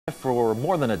For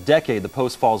more than a decade, the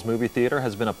Post Falls Movie Theater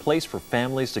has been a place for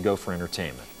families to go for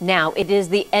entertainment. Now it is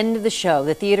the end of the show.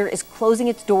 The theater is closing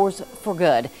its doors for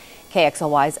good.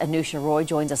 KXLY's Anusha Roy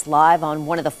joins us live on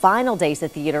one of the final days the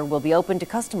theater will be open to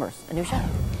customers. Anusha?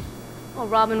 Well,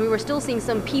 Robin, we were still seeing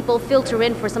some people filter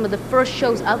in for some of the first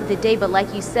shows of the day, but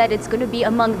like you said, it's going to be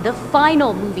among the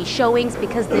final movie showings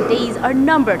because the days are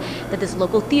numbered that this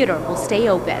local theater will stay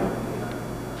open.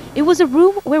 It was a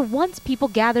room where once people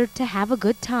gathered to have a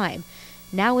good time.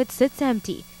 Now it sits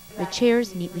empty, the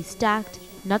chairs neatly stacked,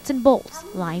 nuts and bolts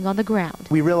lying on the ground.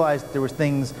 We realized there was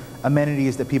things,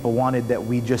 amenities that people wanted that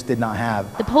we just did not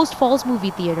have. The Post Falls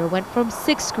Movie Theater went from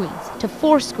 6 screens to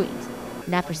 4 screens.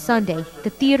 And after Sunday,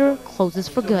 the theater closes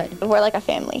for good. We're like a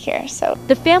family here, so.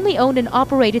 The family-owned and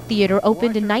operated theater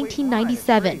opened in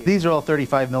 1997. These are all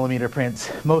 35mm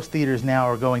prints. Most theaters now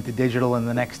are going to digital in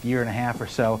the next year and a half or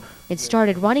so. It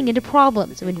started running into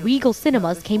problems when Regal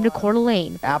Cinemas came to Coeur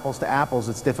d'Alene. Apples to apples,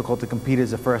 it's difficult to compete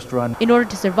as a first run. In order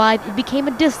to survive, it became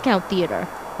a discount theater.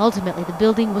 Ultimately, the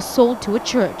building was sold to a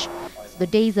church. So the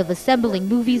days of assembling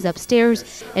movies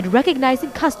upstairs and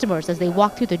recognizing customers as they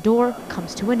walk through the door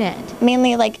comes to an end.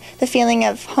 Mainly like the feeling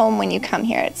of home when you come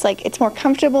here. It's like it's more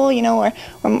comfortable, you know, or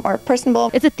more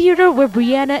personable. It's a theater where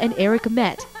Brianna and Eric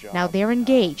met. Now they're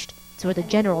engaged. It's where the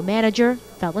general manager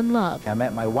fell in love. I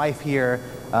met my wife here.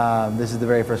 This is the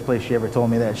very first place she ever told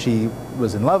me that she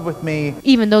was in love with me.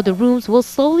 Even though the rooms will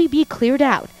slowly be cleared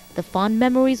out, the fond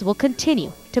memories will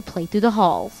continue to play through the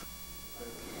halls.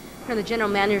 And the general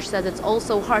manager says it's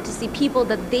also hard to see people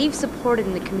that they've supported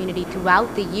in the community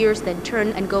throughout the years then turn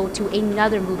and go to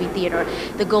another movie theater.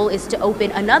 The goal is to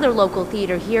open another local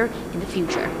theater here in the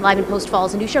future. Live in Post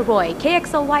Falls, Anusha Roy,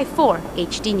 KXLY 4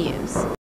 HD News.